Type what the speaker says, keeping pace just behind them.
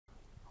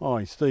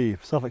Hi,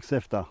 Steve, Suffolk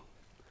Sifter.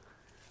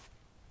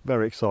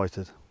 Very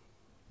excited.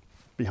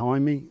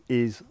 Behind me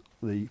is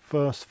the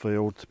first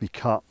field to be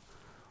cut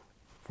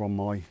from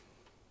my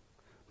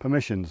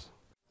permissions.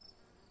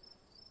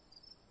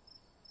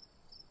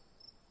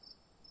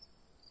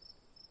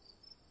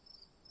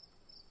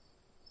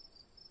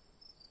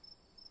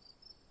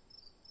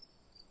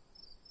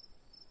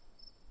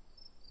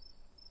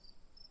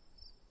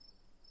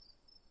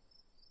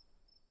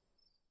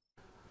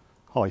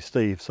 Hi,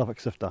 Steve,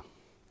 Suffolk Sifter.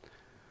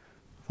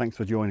 Thanks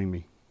for joining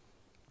me.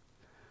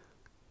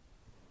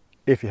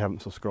 If you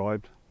haven't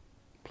subscribed,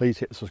 please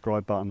hit the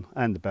subscribe button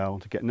and the bell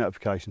to get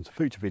notifications of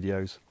future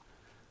videos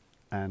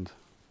and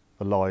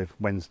the live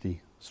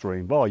Wednesday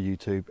stream via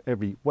YouTube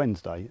every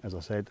Wednesday, as I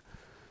said,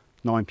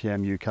 9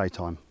 PM UK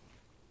time.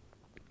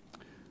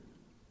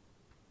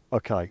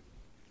 Okay,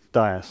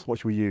 Deus, what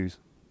should we use?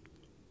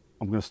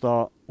 I'm going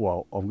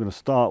to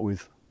start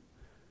with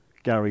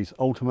Gary's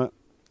Ultimate.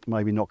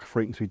 Maybe knock the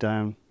frequency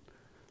down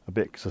a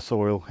bit because the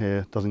soil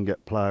here doesn't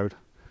get ploughed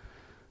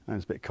and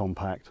it's a bit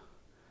compact.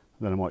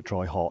 Then I might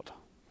try Hot.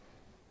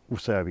 We'll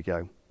see how we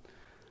go.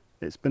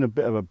 It's been a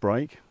bit of a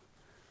break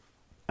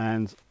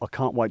and I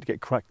can't wait to get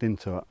cracked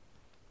into it.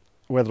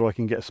 Whether I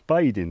can get a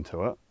spade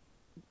into it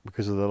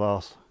because of the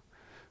last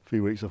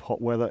few weeks of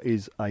hot weather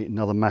is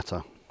another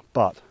matter.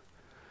 But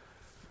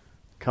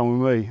come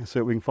with me and see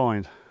what we can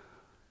find.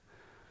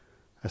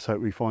 Let's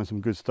hope we find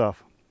some good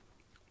stuff.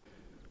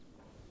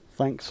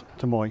 Thanks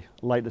to my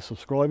latest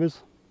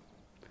subscribers,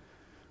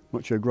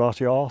 mucho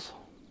gracias,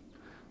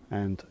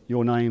 and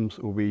your names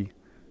will be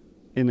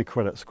in the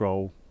credit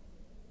scroll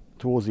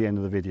towards the end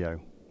of the video.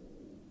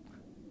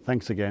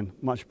 Thanks again,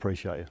 much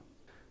appreciated.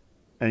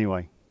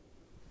 Anyway,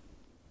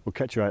 we'll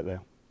catch you out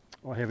there.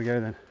 Right, here we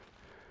go then.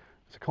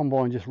 There's a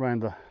combine just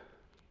round the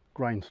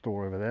grain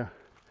store over there.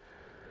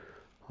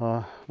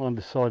 I haven't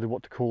decided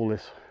what to call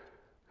this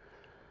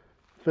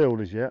field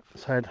as yet.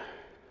 It's had,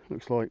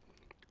 looks like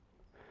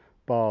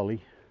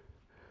barley,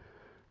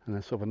 and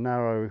then sort of a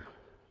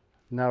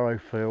narrow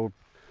field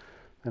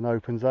then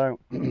opens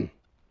out.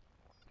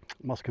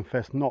 Must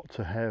confess not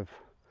to have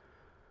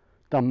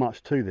done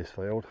much to this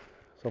field,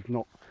 so I've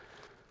not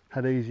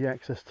had easy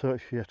access to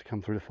it. You have to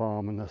come through the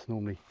farm, and that's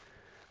normally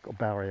got a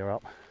barrier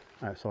up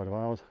outside of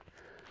ours.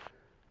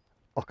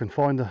 I can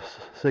find the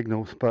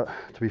signals, but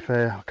to be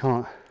fair, I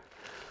can't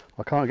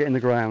get in the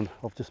ground.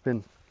 I've just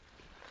been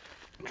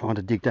trying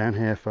to dig down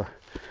here for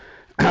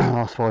the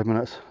last 5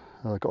 minutes.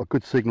 I've got a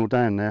good signal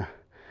down there,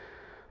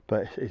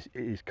 but it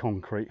is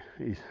concrete.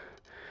 It is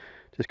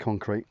just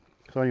concrete.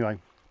 So anyway,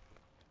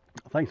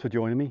 thanks for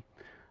joining me,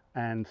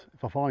 and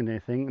if I find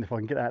anything and if I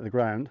can get it out of the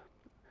ground,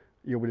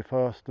 you'll be the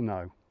first to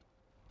know.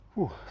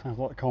 Whew, sounds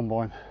like the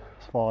combine.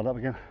 It's fired up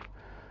again.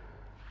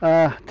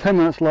 10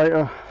 minutes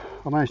later,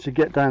 I managed to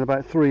get down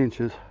about 3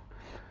 inches.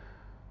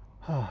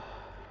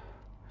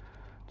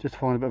 Just to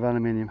find a bit of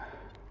aluminium.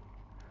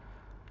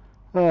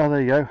 Oh,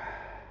 there you go.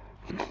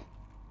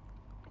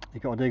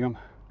 You've got to dig them,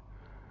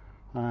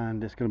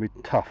 and it's going to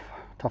be tough.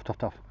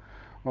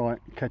 Alright,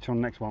 catch you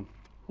on the next one.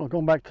 Well, I've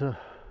gone back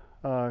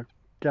to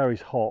Gary's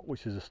Hot,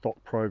 which is a stock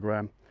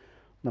program,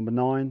 number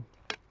 9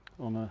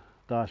 on a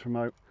Deus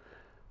remote,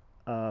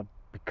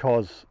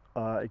 because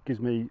it gives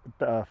me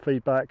better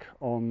feedback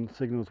on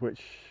signals which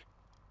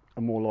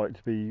are more likely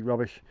to be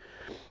rubbish.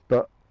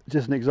 But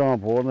just an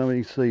example, I don't know if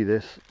you can see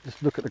this,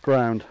 just look at the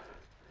ground.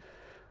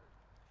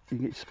 You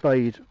can get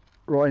spade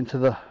right into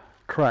the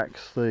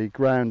cracks. The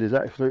ground is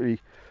absolutely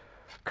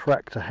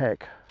cracked to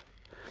heck,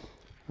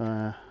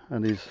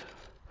 and is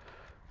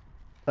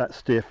that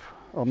stiff.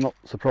 I'm not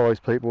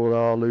surprised people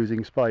are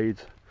losing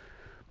spades,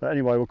 but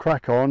anyway, we'll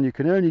crack on. You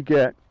can only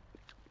get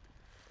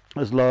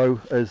as low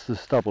as the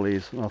stubble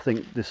is, and I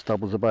think this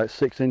stubble is about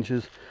 6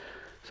 inches,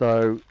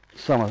 so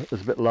some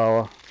is a bit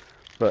lower,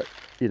 but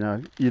you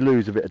know, you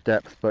lose a bit of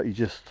depth, but you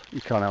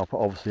can't help it.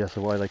 Obviously that's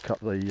the way they cut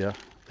the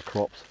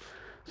crops,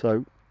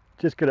 so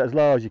just get it as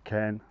low as you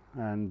can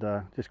and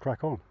just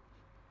crack on.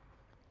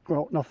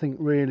 Well, nothing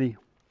really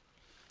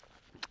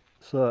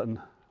certain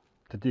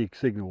to dig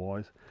signal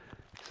wise.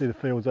 See the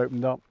fields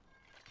opened up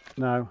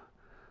now.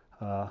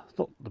 It's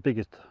not the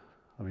biggest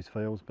of his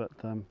fields, but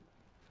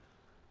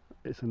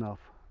it's enough.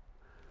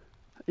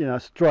 You know,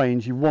 it's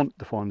strange, you want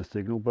to find the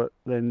signal, but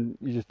then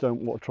you just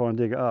don't want to try and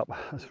dig it up.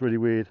 That's really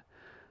weird.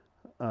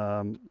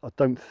 I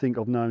don't think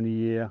I've known a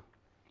year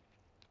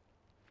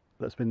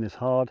that's been this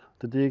hard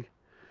to dig.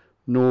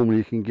 Normally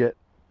you can get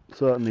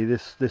certainly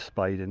this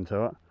spade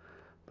into it,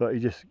 but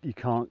you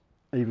can't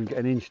even get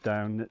an inch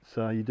down. It's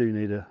you do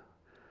need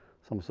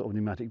some sort of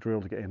pneumatic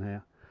drill to get in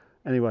here.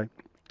 Anyway,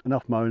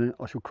 enough moaning.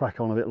 I shall crack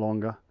on a bit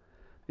longer.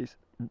 It's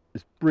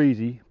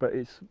breezy, but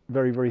it's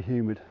very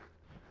humid,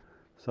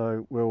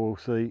 so we'll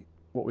see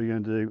what we're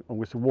going to do. I'm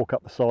going to walk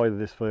up the side of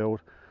this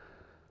field.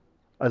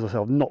 As I said,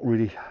 I've not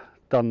really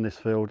done this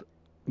field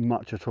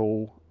much at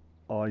all.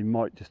 I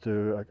might just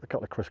do a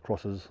couple of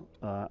crisscrosses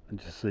and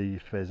just see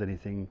if there's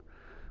anything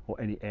or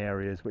any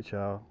areas which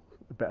are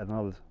better than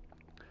others.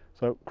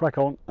 So crack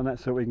on, and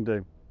let's see what we can do.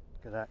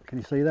 Look at that, can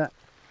you see that?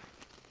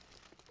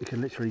 you can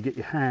literally get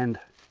your hand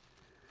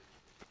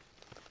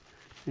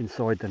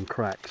inside them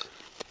cracks.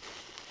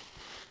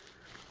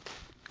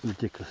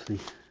 Ridiculously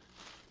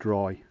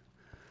dry.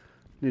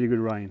 Need a good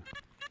rain.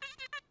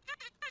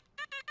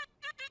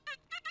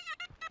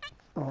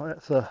 Oh,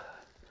 that's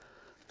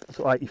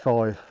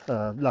 85.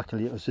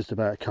 Luckily it was just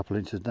about a couple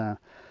inches down.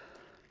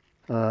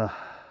 No,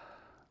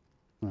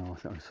 I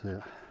think I can see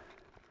it.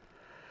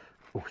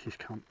 Oh, she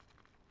can't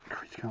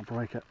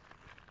break it.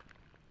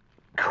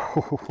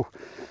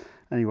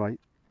 Anyway,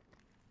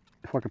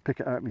 if I could pick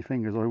it out with my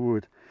fingers I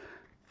would.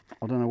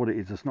 I don't know what it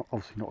is. It's not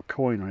obviously not a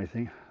coin or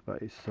anything,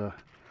 but it's could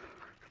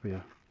be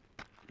a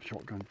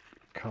shotgun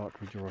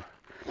cartridge or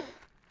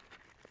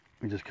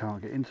we just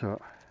can't get into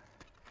it.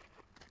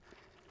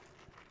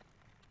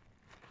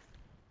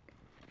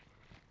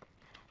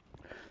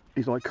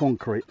 It's like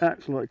concrete,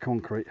 absolute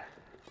concrete.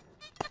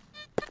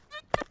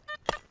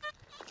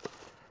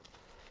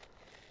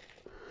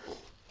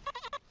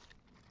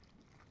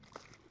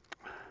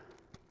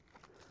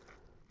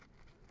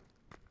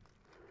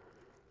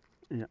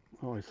 Yeah,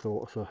 I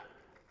thought it's a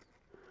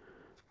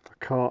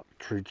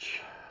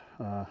cartridge,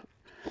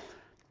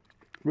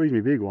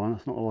 reasonably big one.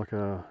 It's not like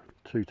a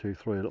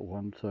 223 little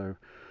one. So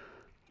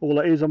all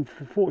that is,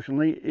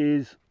 unfortunately,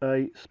 is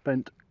a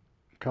spent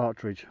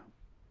cartridge.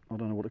 I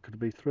don't know what it could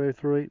be,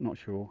 303, not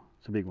sure.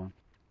 It's a big one.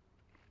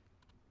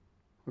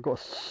 I've got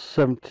a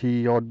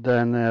 70 odd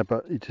down there,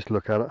 but you just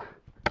look at it.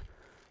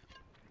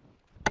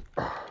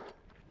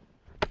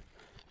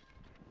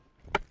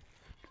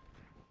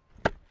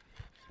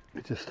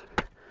 It just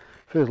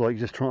feels like you're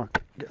just trying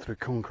to get through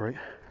concrete.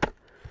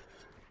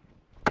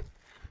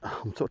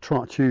 I'm sort of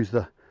trying to choose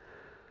the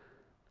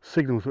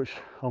signals which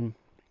I'm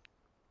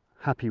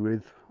happy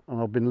with,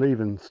 and I've been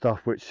leaving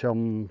stuff which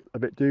I'm a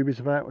bit dubious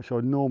about, which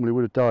I normally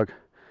would have dug,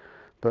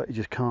 but you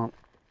just can't,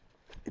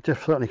 it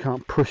just certainly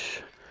can't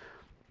push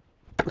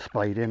the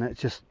spade in. It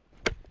just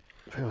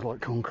feels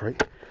like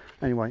concrete.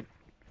 Anyway,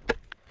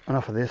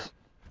 enough of this.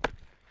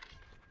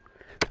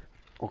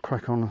 I'll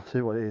crack on and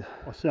see what it is.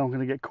 I see I'm going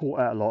to get caught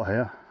out a lot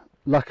here.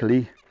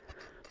 Luckily,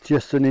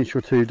 just an inch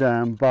or two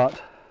down, but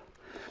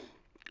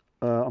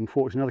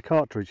unfortunately another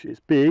cartridge. It's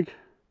big.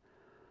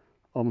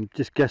 I'm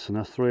just guessing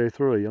that's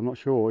 303. I'm not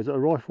sure. Is it a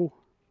rifle?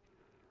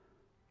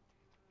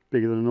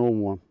 Bigger than a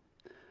normal one.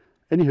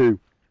 Anywho,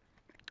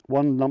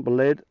 one lump of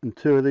lead and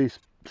two of these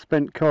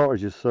spent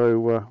cartridges, so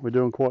we're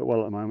doing quite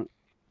well at the moment.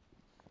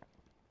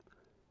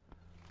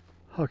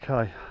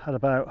 Okay, had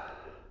about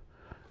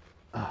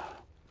how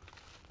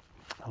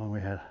long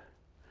we had?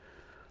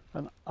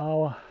 An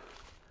hour.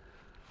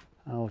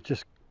 I'll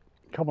just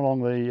come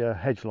along the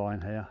hedge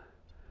line here.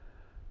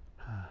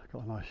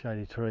 Got a nice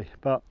shady tree,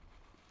 but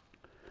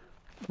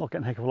not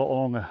getting a heck of a lot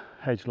along the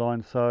hedge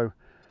line, so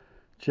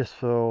just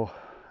for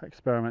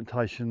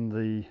experimentation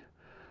the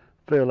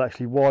field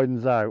actually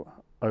widens out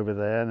over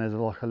there, and there's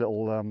like a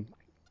little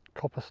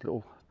coppice,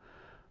 little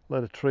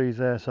load of trees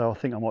there, so I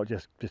think I might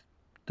just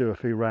do a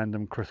few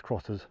random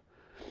crisscrosses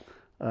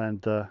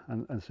and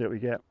see what we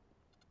get.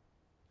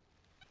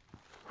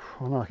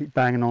 I know I keep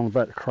banging on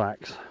about the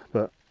cracks,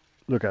 but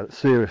look at it,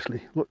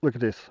 seriously, look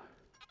at this.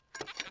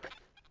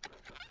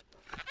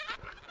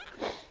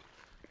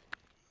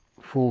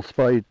 Full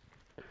spade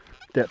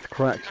depth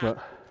cracks,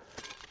 but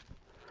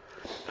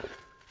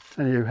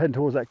anyway, heading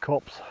towards that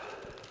copse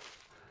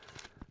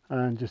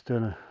and just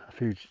doing a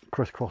few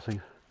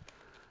crisscrossing.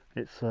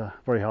 It's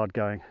very hard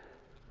going.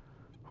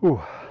 Whew.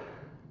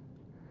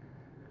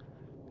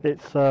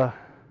 It's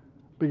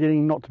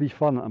beginning not to be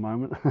fun at the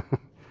moment.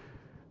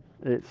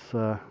 It's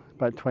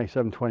about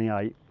 27,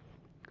 28,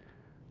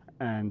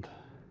 and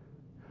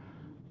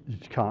you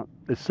just can't,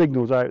 there's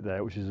signals out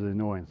there, which is an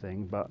annoying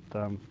thing, but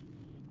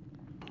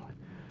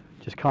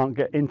just can't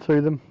get into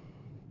them.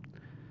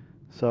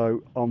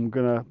 So I'm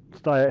gonna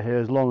stay out here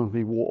as long as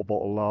my water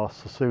bottle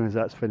lasts. As soon as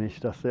that's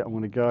finished, that's it, I'm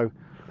gonna go,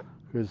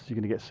 because you're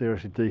gonna get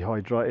seriously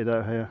dehydrated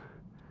out here.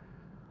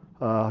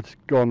 I've just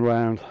gone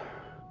round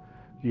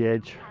the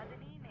edge,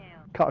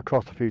 cut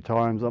across a few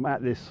times. I'm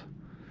at this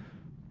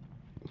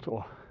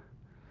sort of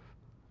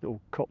little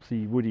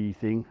copsey woody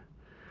thing.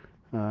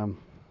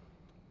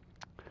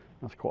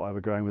 That's quite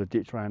overgrown with a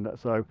ditch around it,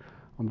 so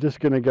I'm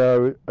just going to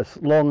go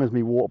as long as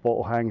my water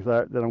bottle hangs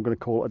out, then I'm going to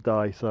call it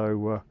a day.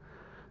 So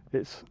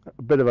it's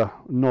a bit of a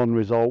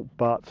non-result,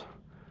 but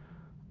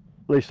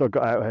at least I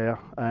got out here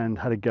and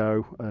had a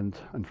go and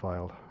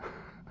failed.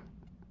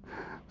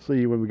 See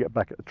you when we get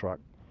back at the truck.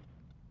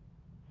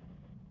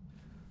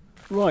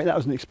 Right, that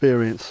was an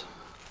experience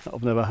that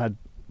I've never had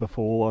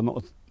before,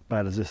 not as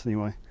bad as this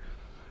anyway.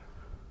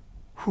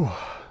 Whew,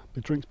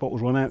 the drinks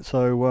bottle's run out,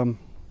 so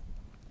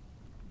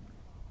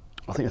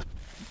I think it's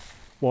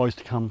wise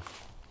to come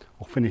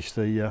or finish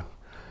the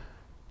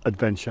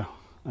adventure,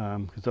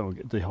 because I don't want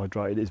to get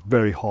dehydrated. It's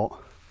very hot,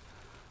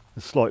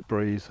 there's a slight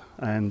breeze,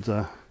 and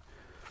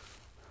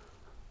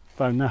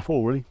found naff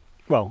all really.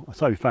 Well, I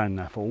say we found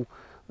naff all.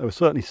 There were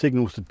certainly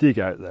signals to dig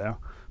out there,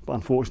 but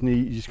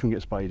unfortunately you just couldn't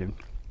get spade in.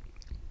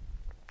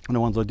 And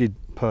the ones I did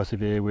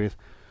persevere with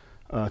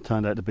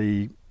turned out to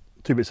be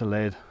 2 bits of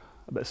lead,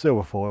 a bit of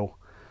silver foil,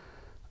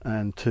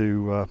 and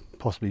 2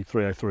 possibly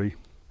 303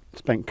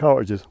 spent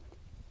cartridges.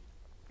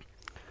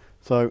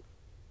 So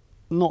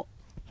not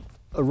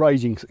a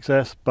raging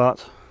success,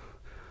 but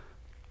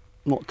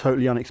not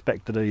totally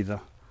unexpected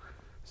either.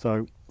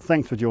 So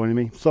thanks for joining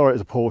me. Sorry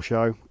it's a poor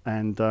show,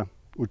 and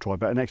we'll try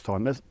better next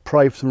time. Let's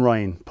pray for some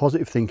rain,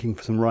 positive thinking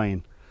for some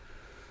rain.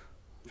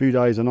 A few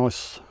days of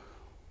nice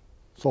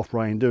soft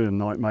rain during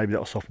the night, maybe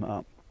that'll soften it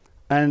up.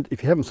 And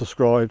if you haven't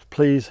subscribed,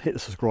 please hit the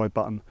subscribe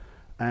button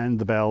and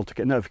the bell to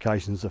get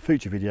notifications of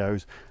future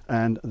videos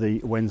and the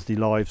Wednesday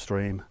live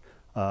stream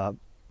via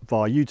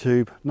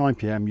YouTube, 9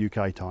 PM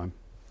UK time.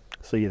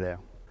 See you there.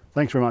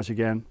 Thanks very much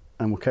again,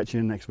 and we'll catch you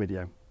in the next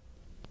video.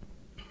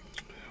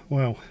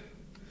 Well,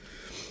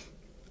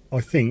 I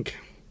think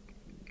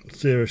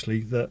seriously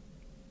that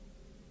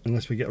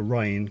unless we get a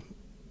rain,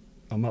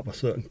 I'm up a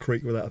certain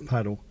creek without a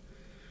paddle.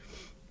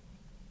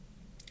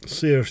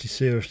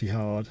 Seriously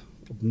hard.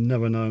 I've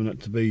never known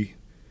it to be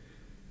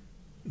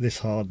this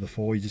hard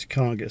before. You just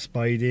can't get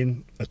spade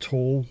in at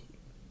all.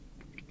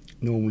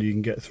 Normally you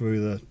can get through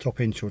the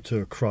top inch or 2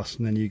 of crust,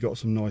 and then you've got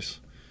some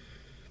nice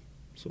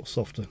sort of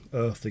softer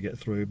earth to get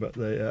through, but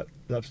they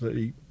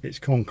absolutely, it's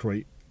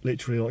concrete,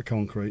 literally like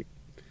concrete.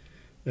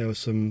 There were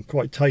some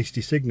quite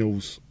tasty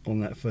signals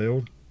on that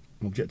field.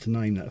 I've yet to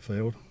name that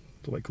field.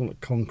 I call it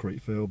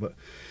concrete field, but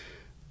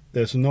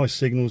there were some nice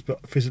signals,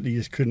 but physically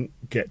just couldn't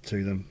get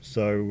to them.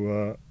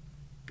 So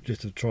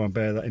just to try and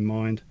bear that in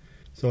mind.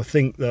 So I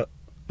think that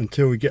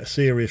until we get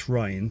serious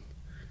rain,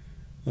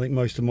 I think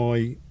most of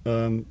my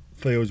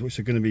fields which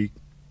are going to be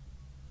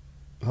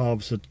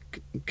harvested,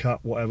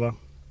 cut, whatever,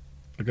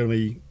 are going to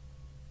be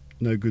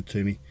no good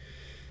to me.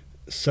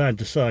 Sad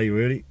to say,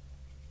 really.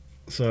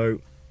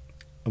 So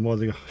I'm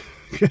either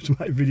going to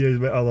make videos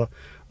about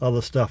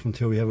other stuff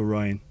until we have a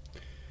rain.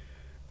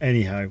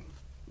 Anyhow,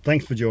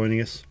 thanks for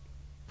joining us.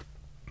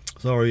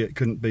 Sorry it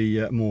couldn't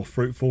be more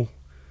fruitful,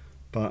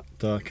 but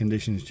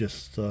conditions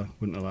just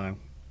wouldn't allow.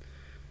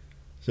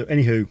 So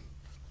anywho,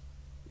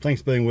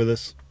 thanks for being with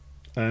us,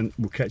 and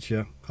we'll catch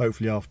you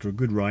hopefully after a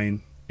good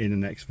rain in the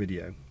next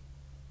video.